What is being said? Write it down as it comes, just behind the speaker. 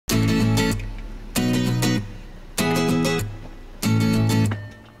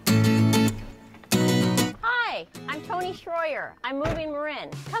Toni Shroyer. I'm Movin Marin.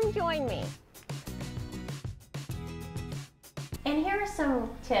 Come join me. And here are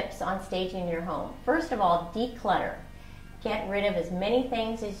some tips on staging your home. First of all, declutter. Get rid of as many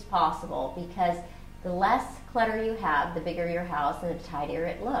things as possible, because the less clutter you have, the bigger your house and the tidier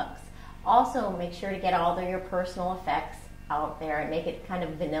it looks. Also, make sure to get all of your personal effects out there and make it kind of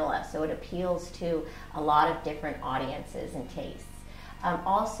vanilla so it appeals to a lot of different audiences and tastes.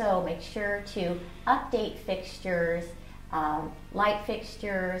 Also, make sure to update fixtures, light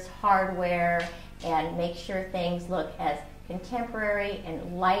fixtures, hardware, and make sure things look as contemporary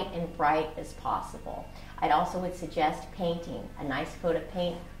and light and bright as possible. I'd also would suggest painting. A nice coat of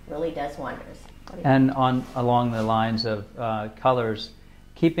paint really does wonders. And along the lines of colors,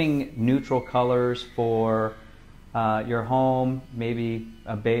 keeping neutral colors for your home, maybe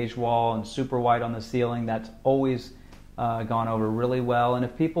a beige wall and super white on the ceiling, that's always gone over really well. And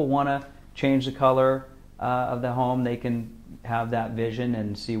if people want to change the color of the home, they can have that vision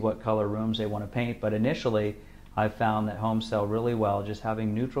and see what color rooms they want to paint. But initially, I've found that homes sell really well just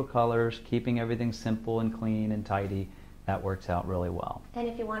having neutral colors, keeping everything simple and clean and tidy. That works out really well. And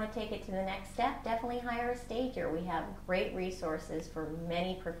if you want to take it to the next step, definitely hire a stager. We have great resources for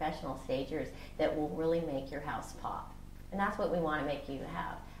many professional stagers that will really make your house pop. And that's what we want to make you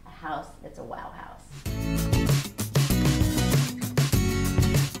have, a house that's a wow house.